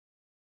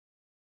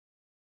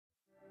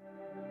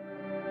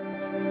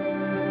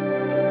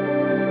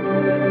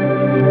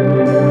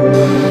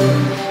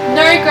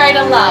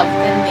love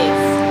than this?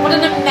 What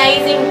an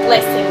amazing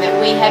blessing that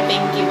we have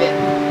been given.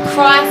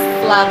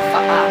 Christ's love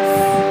for us.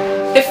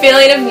 The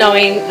feeling of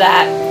knowing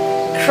that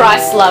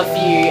Christ's love for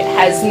you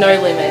has no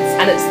limits,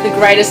 and it's the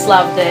greatest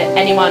love that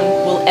anyone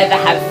will ever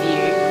have for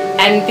you.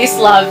 And this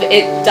love,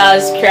 it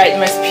does create the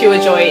most pure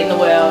joy in the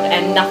world,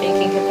 and nothing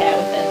can compare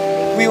with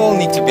it. We all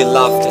need to be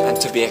loved and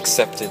to be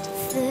accepted.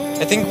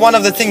 I think one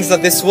of the things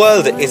that this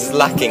world is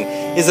lacking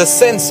is a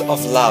sense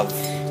of love.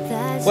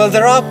 Well,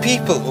 there are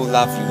people who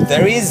love you.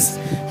 There is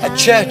a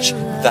church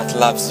that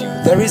loves you.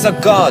 There is a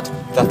God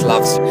that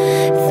loves you.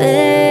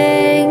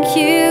 Thank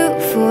you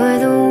for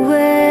the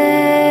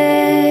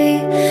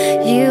way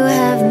you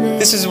have made.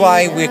 This is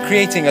why we're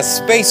creating a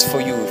space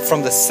for you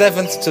from the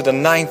 7th to the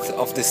 9th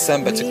of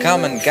December to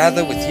come and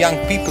gather with young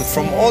people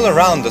from all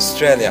around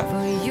Australia,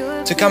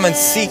 to come and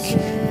seek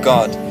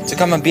God, to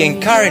come and be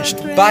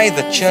encouraged by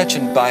the church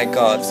and by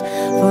God.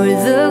 For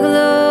the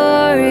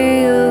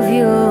glory of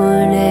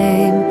your name.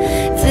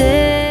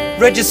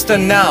 Register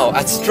now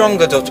at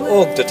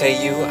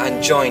stronger.org.au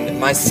and join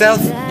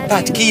myself,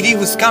 Pat Keedy,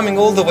 who's coming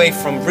all the way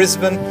from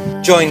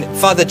Brisbane, join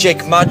Father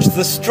Jake Mudge,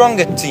 the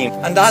Stronger team,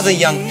 and other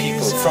young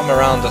people from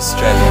around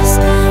Australia.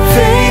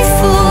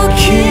 Faithful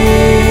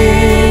King.